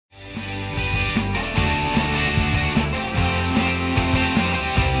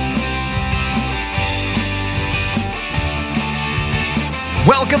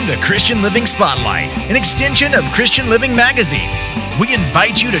Welcome to Christian Living Spotlight, an extension of Christian Living Magazine. We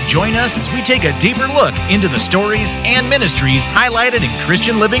invite you to join us as we take a deeper look into the stories and ministries highlighted in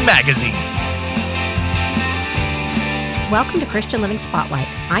Christian Living Magazine. Welcome to Christian Living Spotlight.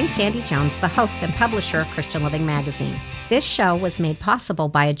 I'm Sandy Jones, the host and publisher of Christian Living Magazine. This show was made possible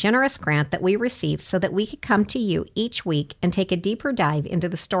by a generous grant that we received so that we could come to you each week and take a deeper dive into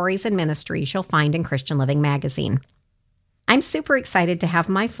the stories and ministries you'll find in Christian Living Magazine. I'm super excited to have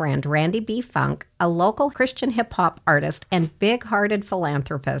my friend RandyB Funk, a local Christian hip-hop artist and big-hearted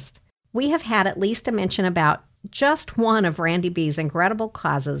philanthropist. We have had at least a mention about just one of RandyB's incredible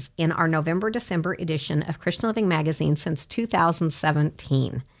causes in our November-December edition of Christian Living Magazine since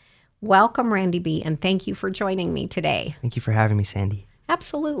 2017. Welcome, RandyB, and thank you for joining me today. Thank you for having me, Sandy.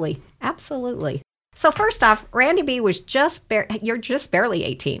 Absolutely. So first off, RandyB was you're just barely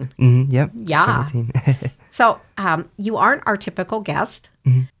 18. Mm-hmm, yep. Yeah. 18. So you aren't our typical guest,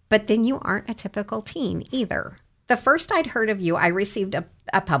 but then you aren't a typical teen either. The first I'd heard of you, I received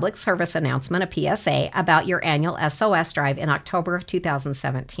a public service announcement, a PSA, about your annual SOS drive in October of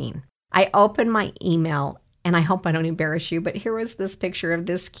 2017. I opened my email, and I hope I don't embarrass you, but here was this picture of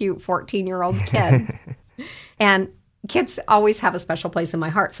this cute 14-year-old kid. And kids always have a special place in my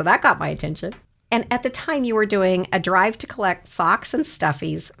heart, so that got my attention. And at the time, you were doing a drive to collect socks and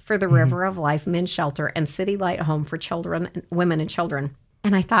stuffies for the River of Life Men's Shelter and City Light Home for children, women and children.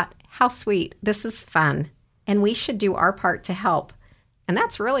 And I thought, how sweet. This is fun. And we should do our part to help. And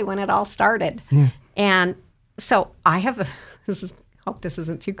that's really when it all started. Yeah. And so I have, hope this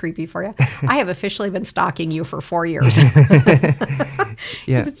isn't too creepy for you. I have officially been stalking you for 4 years.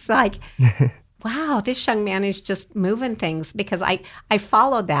 Yeah. It's like, wow, this young man is just moving things, because I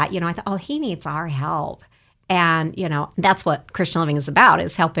followed that. I thought, oh, he needs our help. And, that's what Christian Living is about,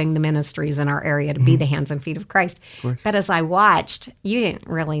 is helping the ministries in our area to be the hands and feet of Christ. But as I watched, you didn't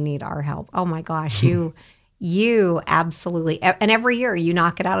really need our help. Oh, my gosh, you absolutely. And every year you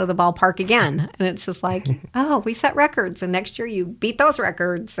knock it out of the ballpark again. And it's just like, oh, we set records. And next year you beat those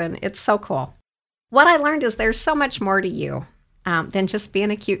records. And it's so cool. What I learned is there's so much more to you than just being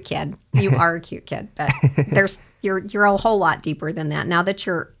a cute kid. You are a cute kid, but you're a whole lot deeper than that. Now that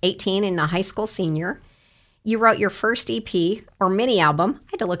you're 18 and a high school senior, you wrote your first EP or mini album.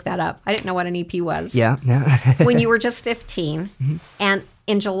 I had to look that up. I didn't know what an EP was. Yeah. When you were just 15. And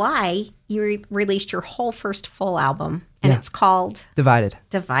in July, you released your whole first full album, and it's called Divided.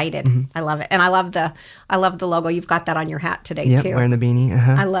 I love it. And I love the logo. You've got that on your hat today, too. Yeah, wearing the beanie.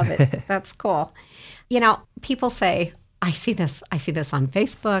 I love it. That's cool. People say, I see this on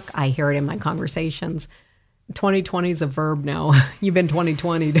Facebook. I hear it in my conversations. 2020 is a verb now. You've been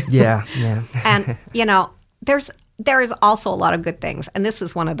 2020'd. Yeah. And, there is also a lot of good things. And this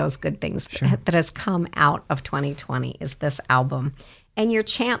is one of those good things that has come out of 2020 is this album. And your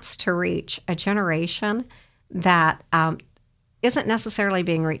chance to reach a generation that isn't necessarily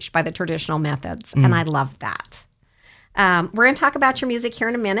being reached by the traditional methods. And I love that. We're going to talk about your music here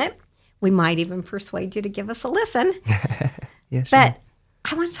in a minute. We might even persuade you to give us a listen. Yeah, sure. But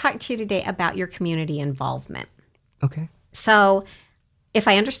I want to talk to you today about your community involvement. Okay. So if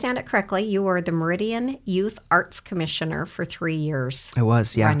I understand it correctly, you were the Meridian Youth Arts Commissioner for 3 years. I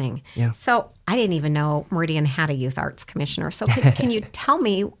was, yeah. Running. Yeah. So I didn't even know Meridian had a Youth Arts Commissioner. So can you tell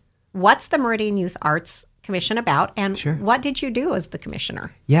me, what's the Meridian Youth Arts Commission about, and what did you do as the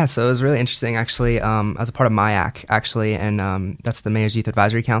commissioner? Yeah, so it was really interesting, actually. I was a part of MIAC, actually, and that's the Mayor's Youth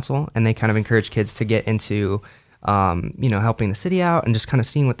Advisory Council, and they kind of encourage kids to get into, helping the city out and just kind of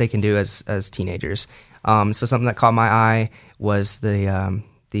seeing what they can do as teenagers. So something that caught my eye was the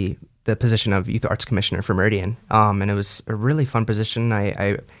position of Youth Arts Commissioner for Meridian, and it was a really fun position.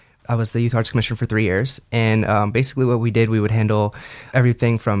 I was the Youth Arts Commissioner for 3 years, and basically what we did, we would handle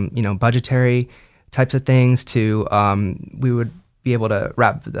everything from budgetary types of things to we would be able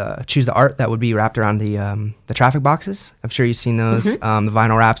to choose the art that would be wrapped around the traffic boxes. I'm sure you've seen those. The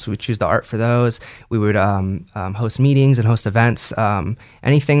vinyl wraps, we would choose the art for those. We would host meetings and host events.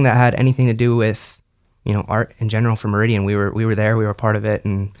 Anything that had anything to do with art in general for Meridian, we were there. We were part of it,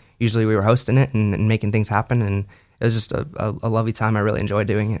 and usually we were hosting it and making things happen. And it was just a lovely time. I really enjoyed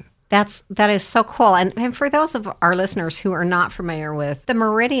doing it. That is so cool. And for those of our listeners who are not familiar with the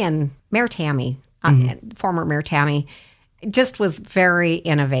Meridian, Mayor Tammy, former Mayor Tammy, just was very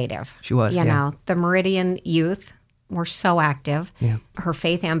innovative. She was, the Meridian youth were so active. Yeah. Her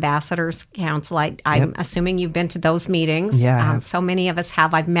Faith Ambassadors Council, I'm assuming you've been to those meetings. Yeah. So many of us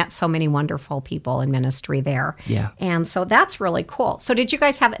have. I've met so many wonderful people in ministry there. Yeah. And so that's really cool. So did you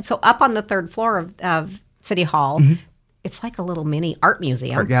guys have it? So up on the third floor of City Hall, it's like a little mini art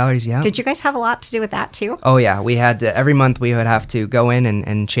museum. Art galleries, yeah. Did you guys have a lot to do with that too? Oh yeah, we had to, every month we would have to go in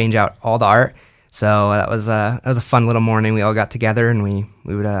and change out all the art. So that was a fun little morning. We all got together and we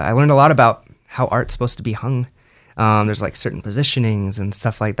would. I learned a lot about how art's supposed to be hung. There's like certain positionings and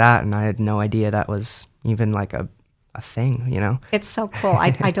stuff like that, and I had no idea that was even like a thing. It's so cool.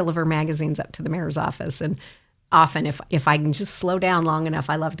 I deliver magazines up to the mayor's office, and often if I can just slow down long enough,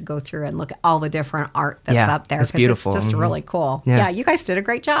 I love to go through and look at all the different art that's up there. It's beautiful. It's just really cool. Yeah. Yeah, you guys did a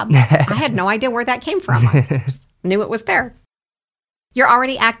great job. I had no idea where that came from. I just knew it was there. You're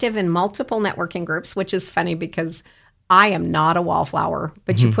already active in multiple networking groups, which is funny because I am not a wallflower,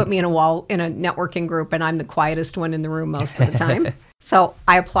 but you put me in a networking group and I'm the quietest one in the room most of the time. So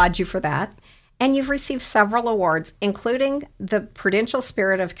I applaud you for that. And you've received several awards, including the Prudential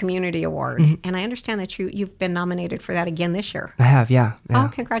Spirit of Community Award. And I understand that you've been nominated for that again this year. I have, yeah. Oh,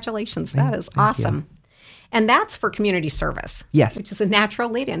 congratulations. That is awesome. And that's for community service. Yes. Which is a natural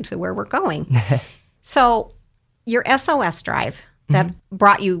lead into where we're going. So your SOS drive that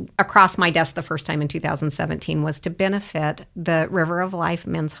brought you across my desk the first time in 2017 was to benefit the River of Life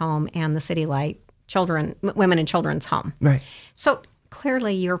Men's Home and the City Light Women and Children's Home. Right. So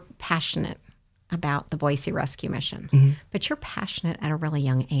clearly you're passionate about the Boise Rescue Mission, but you're passionate at a really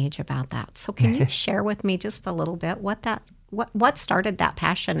young age about that. So can you share with me just a little bit what started that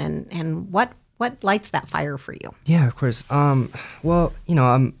passion and what lights that fire for you? Yeah, of course. Well,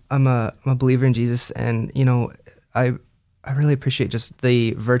 I'm a believer in Jesus, and I really appreciate just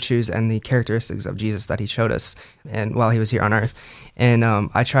the virtues and the characteristics of Jesus that he showed us and while he was here on earth. And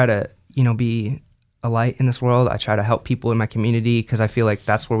I try to, be a light in this world. I try to help people in my community because I feel like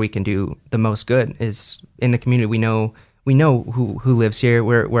that's where we can do the most good is in the community. We know who lives here.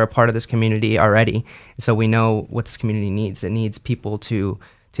 We're a part of this community already. So we know what this community needs. It needs people to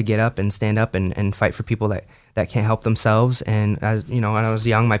get up and stand up and fight for people that can't help themselves. And as when I was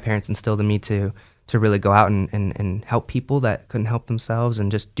young, my parents instilled in me to really go out and help people that couldn't help themselves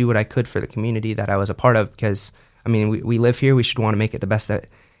and just do what I could for the community that I was a part of. Because, we live here. We should want to make it the best that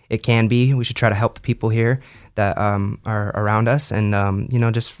it can be. We should try to help the people here that are around us. And,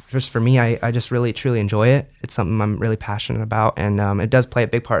 just for me, I just really, truly enjoy it. It's something I'm really passionate about. And it does play a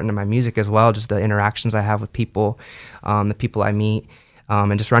big part into my music as well, just the interactions I have with people, the people I meet.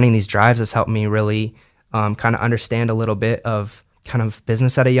 And just running these drives has helped me really kind of understand a little bit of kind of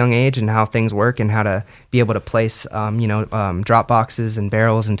business at a young age and how things work and how to be able to place, drop boxes and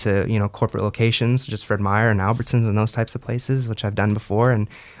barrels into, corporate locations, just Fred Meyer and Albertsons and those types of places, which I've done before. And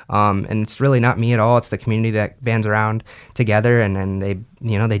it's really not me at all. It's the community that bands around together and they,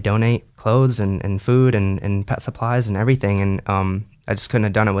 they donate clothes and food and pet supplies and everything. And I just couldn't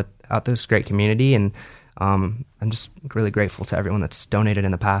have done it without this great community. And I'm just really grateful to everyone that's donated in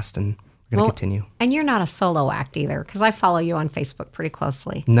the past and going to continue. And you're not a solo act either, because I follow you on Facebook pretty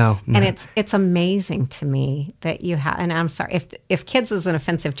closely. No. And it's amazing to me that you have, and I'm sorry, if kids is an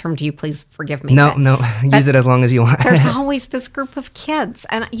offensive term to you, please forgive me. No, use it as long as you want. There's always this group of kids.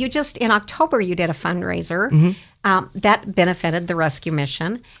 And you just, in October, you did a fundraiser that benefited the rescue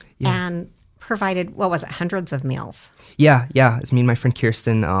mission and provided, hundreds of meals. Yeah. It's me and my friend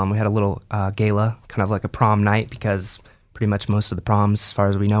Kirsten. We had a little gala, kind of like a prom night, because pretty much most of the proms, as far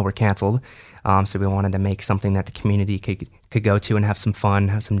as we know, were canceled. So we wanted to make something that the community could go to and have some fun,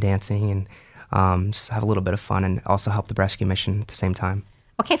 have some dancing, and just have a little bit of fun and also help the rescue mission at the same time.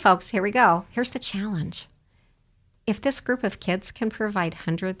 Okay, folks, here we go. Here's the challenge. If this group of kids can provide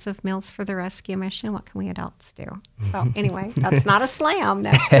hundreds of meals for the rescue mission, what can we adults do? So anyway, that's not a slam.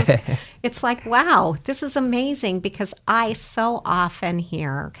 That's just, it's like, wow, this is amazing, because I so often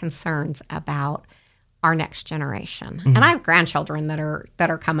hear concerns about our next generation. And I have grandchildren that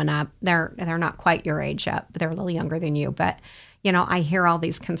are coming up. They're not quite your age yet, but they're a little younger than you. But, I hear all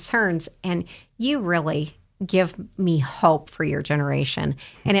these concerns, and you really give me hope for your generation.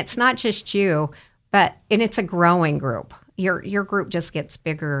 And it's not just you, and it's a growing group. Your group just gets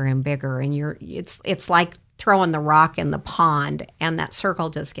bigger and bigger, and it's like throwing the rock in the pond, and that circle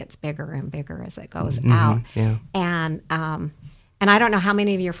just gets bigger and bigger as it goes out. Yeah. And I don't know how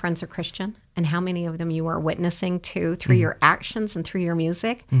many of your friends are Christian and how many of them you are witnessing to through your actions and through your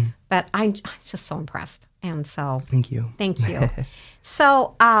music, but I'm just so impressed. And so Thank you.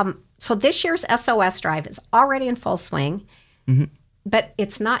 So this year's SOS Drive is already in full swing, but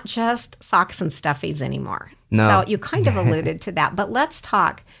it's not just socks and stuffies anymore. No. So you kind of alluded to that, but let's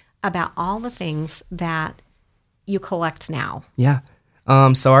talk about all the things that you collect now. Yeah.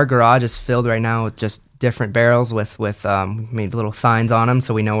 So our garage is filled right now with just different barrels with we made little signs on them,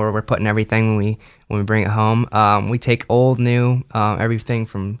 so we know where we're putting everything when when we bring it home. We take old, new, everything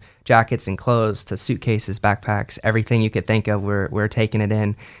from jackets and clothes to suitcases, backpacks, everything you could think of, we're taking it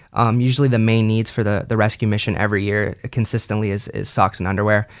in. Usually the main needs for the rescue mission every year consistently is socks and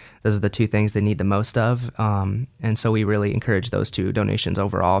underwear. Those are the two things they need the most of. And so we really encourage those two donations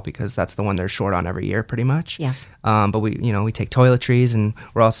overall because that's the one they're short on every year pretty much. Yes. But we take toiletries, and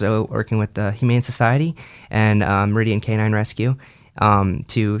we're also working with the Humane Society and Meridian Canine Rescue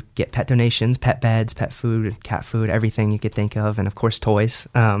to get pet donations, pet beds, pet food, cat food, everything you could think of, and of course toys.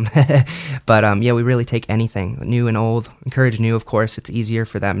 But we really take anything, new and old. Encourage new, of course. It's easier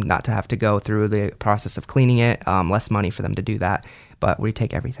for them not to have to go through the process of cleaning it, less money for them to do that. But we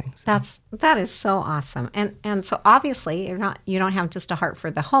take everything. So. That is so awesome, and so obviously you don't have just a heart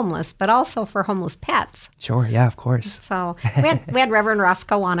for the homeless, but also for homeless pets. Sure, yeah, of course. So we had Reverend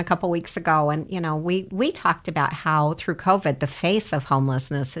Roscoe on a couple weeks ago, and we talked about how through COVID the face of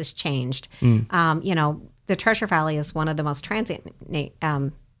homelessness has changed. The Treasure Valley is one of the most transient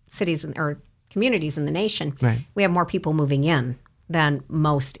cities or communities in the nation. Right. We have more people moving in than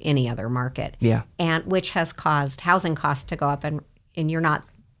most any other market. Yeah, and which has caused housing costs to go up, and you're not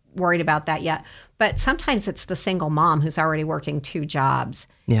worried about that yet. But sometimes it's the single mom who's already working 2 jobs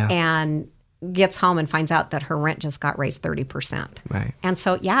and gets home and finds out that her rent just got raised 30%. Right. And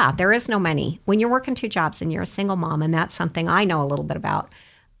so, there is no money. When you're working 2 jobs and you're a single mom, and that's something I know a little bit about,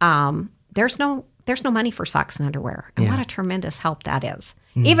 there's no money for socks and underwear. And what a tremendous help that is.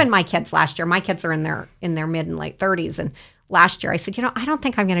 Mm-hmm. Even my kids last year, my kids are in their mid and late 30s, and last year I said, I don't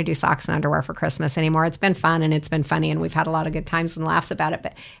think I'm going to do socks and underwear for Christmas anymore. It's been fun and it's been funny and we've had a lot of good times and laughs about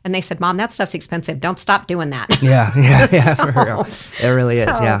it. And they said, Mom, that stuff's expensive. Don't stop doing that. Yeah, so, for real. It really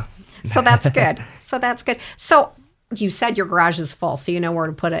is, yeah. So that's good. So you said your garage is full, so you know where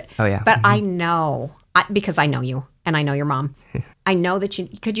to put it. Oh, yeah. But I know, because I know you and I know your mom, I know that you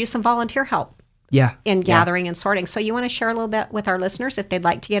could use some volunteer help. Yeah. In gathering and sorting. So you want to share a little bit with our listeners if they'd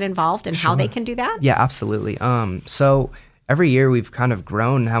like to get involved and how they can do that? Yeah, absolutely. So every year we've kind of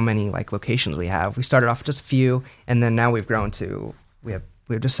grown how many locations we have. We started off with just a few, and then now we've grown to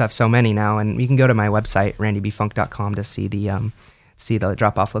we just have so many now. And you can go to my website randybfunk.com to see the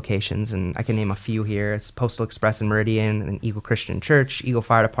drop-off locations, and I can name a few here. It's Postal Express in Meridian, and Eagle Christian Church, Eagle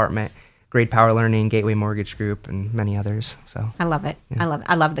Fire Department, Grade Power Learning, Gateway Mortgage Group, and many others. So I love it. Yeah.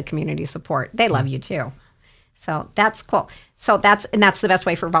 I love the community support. They love you too. So that's cool. So that's the best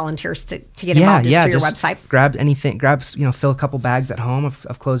way for volunteers to get involved is through your website. Fill a couple bags at home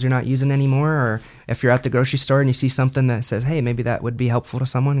of clothes you're not using anymore, or if you're at the grocery store and you see something that says, hey, maybe that would be helpful to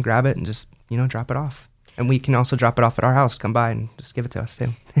someone, grab it and just, drop it off. And we can also drop it off at our house. Come by and just give it to us too.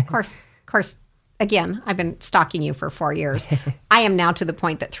 Of course. Again, I've been stalking you for 4 years. I am now to the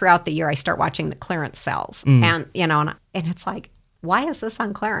point that throughout the year I start watching the clearance sales, and and it's like, why is this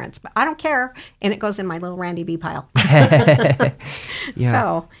on clearance? But I don't care, and it goes in my little RandyB pile. Yeah.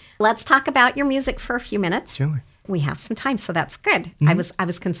 So let's talk about your music for a few minutes. Sure. We have some time, so that's good. Mm-hmm. I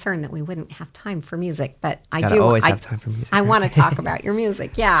was concerned that we wouldn't have time for music, but I Gotta do. always have time for music. I want to talk about your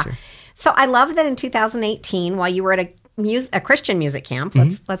music. Yeah. Sure. So I love that in 2018, while you were at a Christian music camp,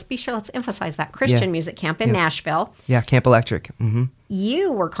 let's emphasize that Christian music camp in Nashville. Yeah, Camp Electric. Mm-hmm.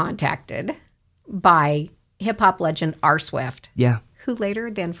 You were contacted by hip hop legend R. Swift. Yeah. Who later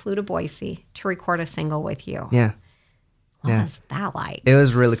then flew to Boise to record a single with you. Yeah. What was that like? It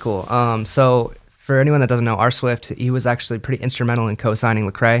was really cool. So for anyone that doesn't know, R. Swift, he was actually pretty instrumental in co-signing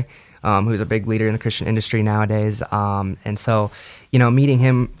Lecrae, who's a big leader in the Christian industry nowadays. And so, meeting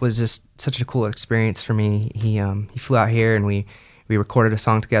him was just such a cool experience for me. He flew out here and we recorded a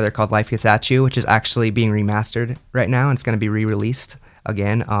song together called Life Gets At You, which is actually being remastered right now. And it's going to be re-released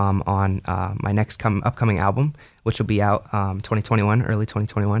again on my next upcoming album, which will be out early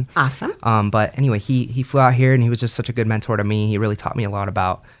 2021. Awesome. But anyway, he flew out here and he was just such a good mentor to me. He really taught me a lot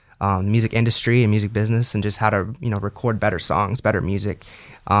about the music industry and music business and just how to record better songs, better music.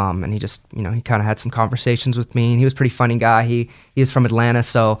 And he just, he kind of had some conversations with me, and he was a pretty funny guy. He was from Atlanta,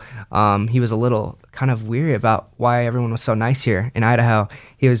 so he was a little kind of weary about why everyone was so nice here in Idaho.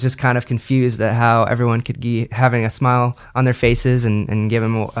 He was just kind of confused at how everyone could be having a smile on their faces and give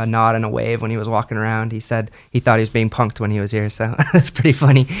him a nod and a wave when he was walking around. He said he thought he was being punked when he was here, so it's pretty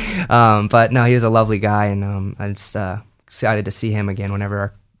funny. But no, he was a lovely guy, and I'm just excited to see him again whenever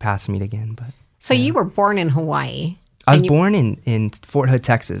our paths meet again. But so you were born in Hawaii. I was born in Fort Hood,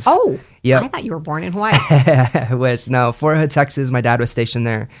 Texas. Oh, yeah. I thought you were born in Hawaii. Fort Hood, Texas. My dad was stationed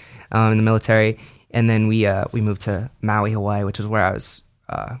there in the military, and then we moved to Maui, Hawaii, which is where I was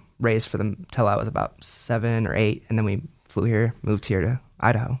raised till I was about 7 or 8, and then we moved here to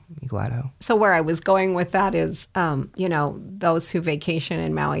Idaho, Eagle, Idaho. So where I was going with that is, those who vacation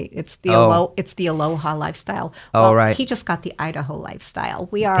in Maui, it's the aloha lifestyle. Oh, right. He just got the Idaho lifestyle.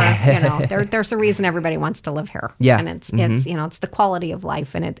 We are, there's a reason everybody wants to live here. Yeah. And it's it's the quality of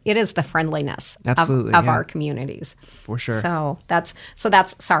life, and it is the friendliness Absolutely, of our communities. For sure. So that's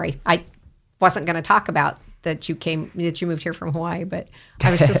sorry, I wasn't going to talk about that you moved here from Hawaii, but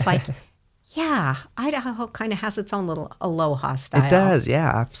I was just like. Yeah, Idaho kind of has its own little aloha style. It does, yeah,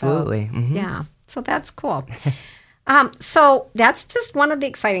 absolutely. So, yeah, so that's cool. So that's just one of the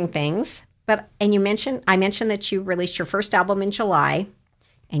exciting things. I mentioned that you released your first album in July,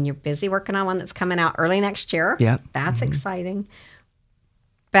 and you're busy working on one that's coming out early next year. Yeah, that's exciting.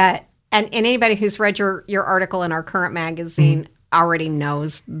 But and anybody who's read your article in our current magazine already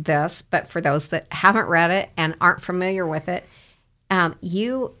knows this. But for those that haven't read it and aren't familiar with it,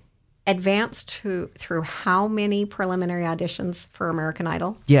 you advanced through how many preliminary auditions for American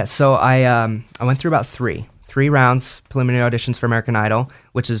Idol? Yeah, so I went through about three rounds preliminary auditions for American Idol,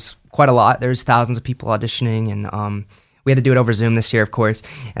 which is quite a lot. There's thousands of people auditioning, and we had to do it over Zoom this year, of course.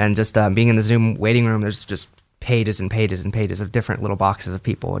 And just being in the Zoom waiting room, there's just pages and pages and pages of different little boxes of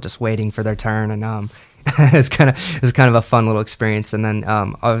people just waiting for their turn, and it's kind of a fun little experience. And then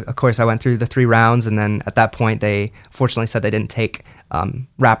of course I went through the 3 rounds, and then at that point they fortunately said they didn't take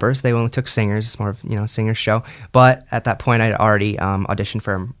rappers. They only took singers. It's more of a singer's show. But at that point I'd already auditioned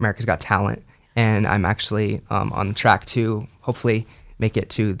for America's Got Talent, and I'm actually on track to hopefully make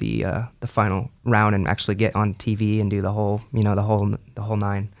it to the final round and actually get on TV and do the whole the whole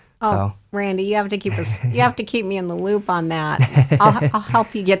 9. Oh, So Randy, you have to keep me in the loop on that. I'll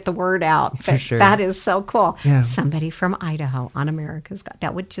help you get the word out. For sure. That is so cool. Yeah. Somebody from Idaho on America's Got,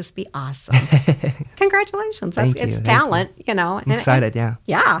 that would just be awesome. Congratulations. It's talent, I'm excited, yeah.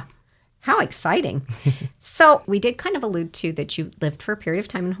 Yeah. How exciting. So we did kind of allude to that you lived for a period of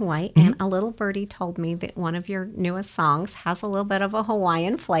time in Hawaii, and a little birdie told me that one of your newest songs has a little bit of a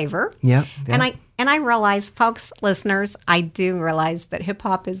Hawaiian flavor. Yeah. And I realize, folks, listeners, I do realize that hip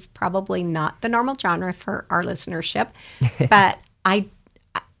hop is probably not the normal genre for our listenership, but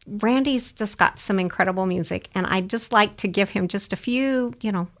Randy's just got some incredible music, and I'd just like to give him just a few,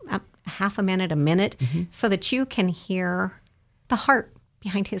 half a minute, so that you can hear the heart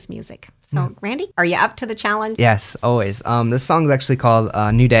behind his music. So, Randy, are you up to the challenge? Yes, always. This song is actually called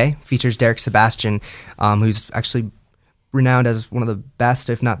New Day, features Derek Sebastian, who's actually renowned as one of the best,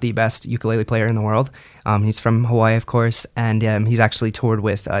 if not the best, ukulele player in the world. He's from Hawaii, of course, and he's actually toured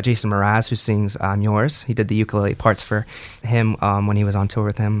with Jason Mraz, who sings I'm Yours. He did the ukulele parts for him when he was on tour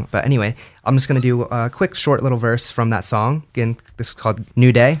with him. But anyway, I'm just going to do a quick, short little verse from that song. Again, this is called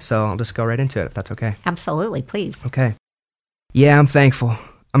New Day, so I'll just go right into it, if that's okay. Absolutely, please. Okay. Yeah, I'm thankful.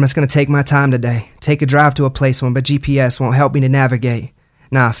 I'm just going to take my time today. Take a drive to a place where my GPS won't help me to navigate.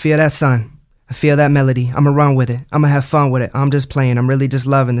 Nah, I feel that sun. I feel that melody. I'm going to run with it. I'm going to have fun with it. I'm just playing. I'm really just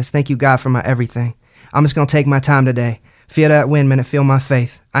loving this. Thank you, God, for my everything. I'm just going to take my time today. Feel that wind, man, and feel my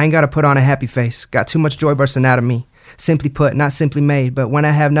faith. I ain't got to put on a happy face. Got too much joy bursting out of me. Simply put, not simply made, but when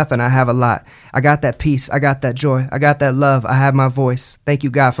I have nothing, I have a lot. I got that peace. I got that joy. I got that love. I have my voice. Thank you,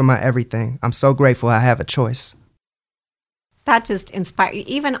 God, for my everything. I'm so grateful I have a choice. That just inspired,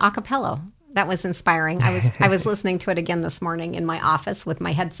 even a cappella. That was inspiring. I was listening to it again this morning in my office with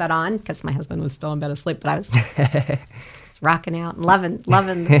my headset on because my husband was still in bed asleep, but I was rocking out and loving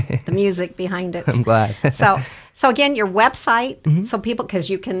the music behind it. I'm glad. So again, your website, so people, because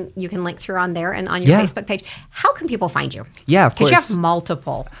you can link through on there and on your Facebook page. How can people find you? Yeah, of course. Because you have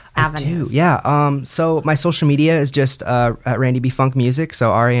multiple avenues. I do, yeah. So my social media is just at RandyB Funk Music, so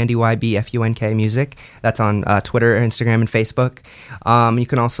RandyB Funk Music. That's on Twitter, Instagram, and Facebook. You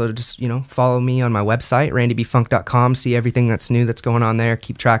can also just follow me on my website, RandyBFunk.com. See everything that's new that's going on there.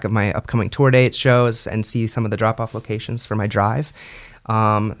 Keep track of my upcoming tour dates, shows, and see some of the drop-off locations for my drive.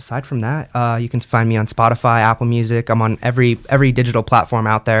 Aside from that, you can find me on Spotify, Apple Music. I'm on every digital platform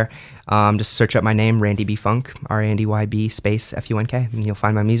out there. Just search up my name, RandyB Funk, RandyB space FUNK, and you'll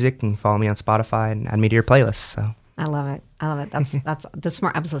find my music and follow me on Spotify and add me to your playlist. So I love it. That's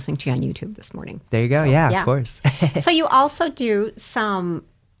smart. I was listening to you on YouTube this morning. There you go. So, yeah, of course. So you also do some.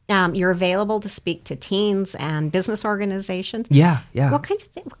 You're available to speak to teens and business organizations. Yeah. What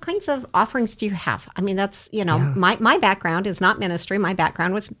kinds of offerings do you have? I mean, that's my background is not ministry. My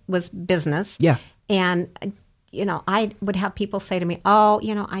background was business. Yeah. And I would have people say to me, "Oh,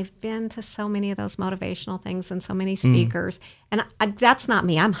 I've been to so many of those motivational things and so many speakers, and that's not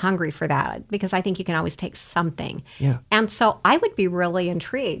me. I'm hungry for that because I think you can always take something." Yeah. And so I would be really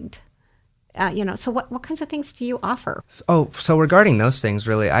intrigued So what kinds of things do you offer? Oh, so regarding those things,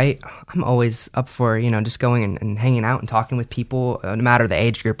 really, I'm always up for, just going and hanging out and talking with people, no matter the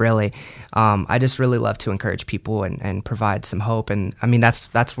age group, really. I just really love to encourage people and provide some hope. And I mean,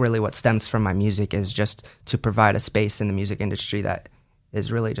 that's really what stems from my music, is just to provide a space in the music industry that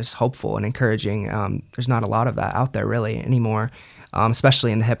is really just hopeful and encouraging. There's not a lot of that out there really anymore,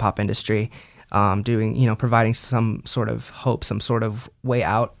 especially in the hip hop industry. Providing some sort of hope, some sort of way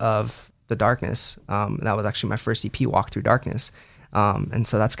out of the darkness. That was actually my first EP, Walk Through Darkness. And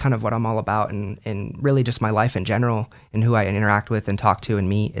so that's kind of what I'm all about, and really just my life in general and who I interact with and talk to and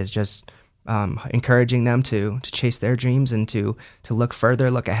meet is just encouraging them to chase their dreams and to look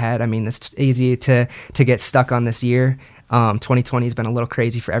further, look ahead. I mean, it's easy to get stuck on this year. 2020 has been a little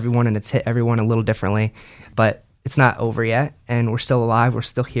crazy for everyone, and it's hit everyone a little differently, but it's not over yet, and we're still alive, we're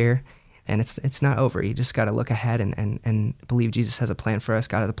still here. And it's not over. You just got to look ahead and believe Jesus has a plan for us.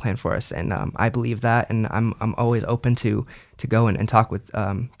 God has a plan for us, and I believe that. And I'm always open to go and talk with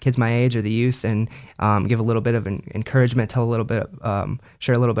kids my age or the youth, and give a little bit of encouragement, share a little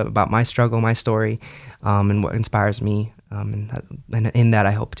bit about my struggle, my story, and what inspires me. And in that,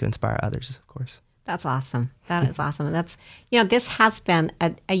 I hope to inspire others, of course. That's awesome. That is awesome. And that's this has been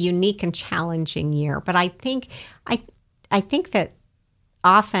a unique and challenging year, but I think that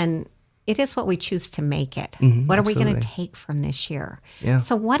often it is what we choose to make it. Mm-hmm, what are absolutely. we going to take from this year? Yeah.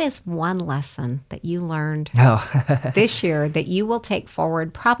 So what is one lesson that you learned this year that you will take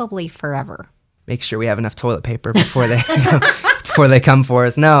forward probably forever? Make sure we have enough toilet paper before they come for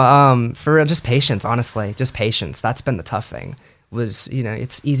us. No, for real, just patience, honestly. Just patience. That's been the tough thing.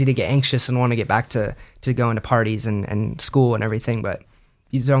 It's easy to get anxious and want to get back to going to parties and school and everything, but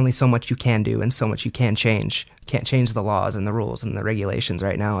there's only so much you can do and so much you can change. You can't change the laws and the rules and the regulations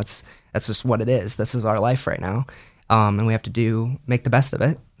right now. That's just what it is. This is our life right now. And we have to make the best of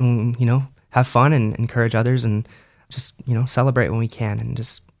it, and, have fun and encourage others, and just, celebrate when we can, and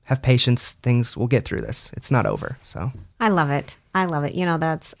just have patience. We'll get through this. It's not over. So I love it.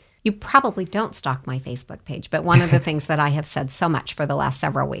 You probably don't stalk my Facebook page, but one of the things that I have said so much for the last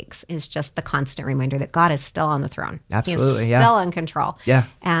several weeks is just the constant reminder that God is still on the throne. Absolutely, He's still in control. Yeah.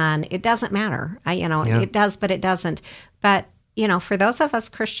 And it doesn't matter. It does, but it doesn't. But, for those of us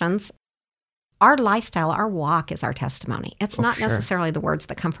Christians, our lifestyle, our walk is our testimony. It's not necessarily the words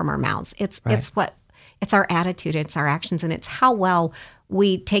that come from our mouths. It's our attitude, it's our actions, and it's how well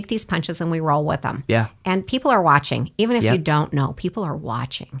we take these punches and we roll with them. Yeah. And people are watching. Even if you don't know, people are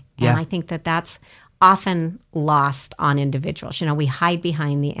watching. And I think that that's often lost on individuals. We hide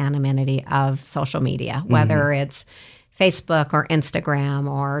behind the anonymity of social media, whether it's Facebook or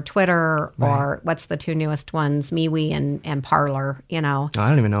Instagram or Twitter or what's the two newest ones, MeWe and Parler, I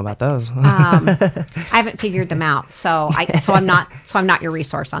don't even know about those. I haven't figured them out. So I'm not your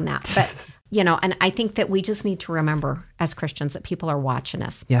resource on that. But and I think that we just need to remember as Christians that people are watching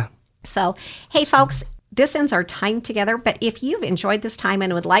us. Yeah. So, hey, folks, this ends our time together. But if you've enjoyed this time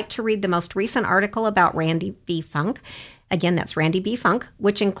and would like to read the most recent article about RandyB Funk, again, that's RandyB Funk,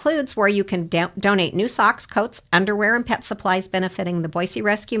 which includes where you can donate new socks, coats, underwear, and pet supplies benefiting the Boise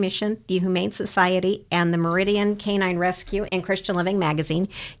Rescue Mission, the Humane Society, and the Meridian Canine Rescue and Christian Living Magazine.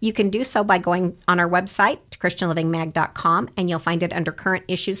 You can do so by going on our website to christianlivingmag.com, and you'll find it under Current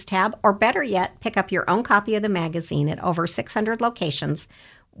Issues tab, or better yet, pick up your own copy of the magazine at over 600 locations,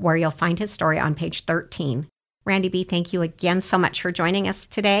 where you'll find his story on page 13. RandyB, thank you again so much for joining us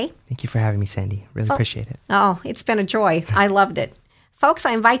today. Thank you for having me, Sandy. Really appreciate it. Oh, it's been a joy. I loved it. Folks,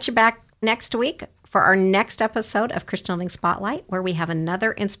 I invite you back next week for our next episode of Christian Living Spotlight, where we have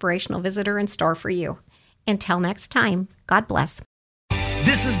another inspirational visitor in store for you. Until next time, God bless.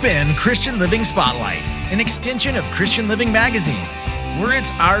 This has been Christian Living Spotlight, an extension of Christian Living Magazine, where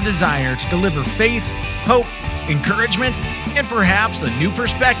it's our desire to deliver faith, hope, encouragement, and perhaps a new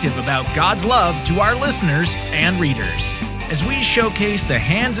perspective about God's love to our listeners and readers, as we showcase the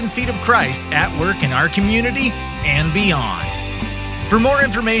hands and feet of Christ at work in our community and beyond. For more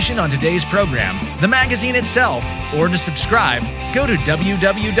information on today's program, the magazine itself, or to subscribe, go to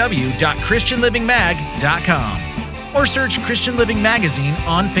www.christianlivingmag.com or search Christian Living Magazine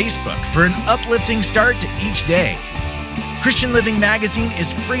on Facebook for an uplifting start to each day. Christian Living Magazine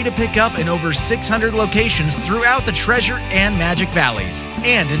is free to pick up in over 600 locations throughout the Treasure and Magic Valleys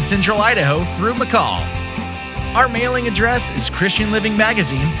and in Central Idaho through McCall. Our mailing address is Christian Living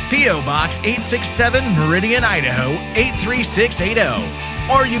Magazine, P.O. Box 867, Meridian, Idaho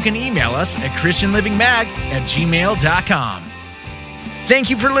 83680. Or you can email us at christianlivingmag@gmail.com. Thank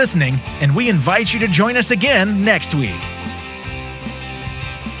you for listening, and we invite you to join us again next week.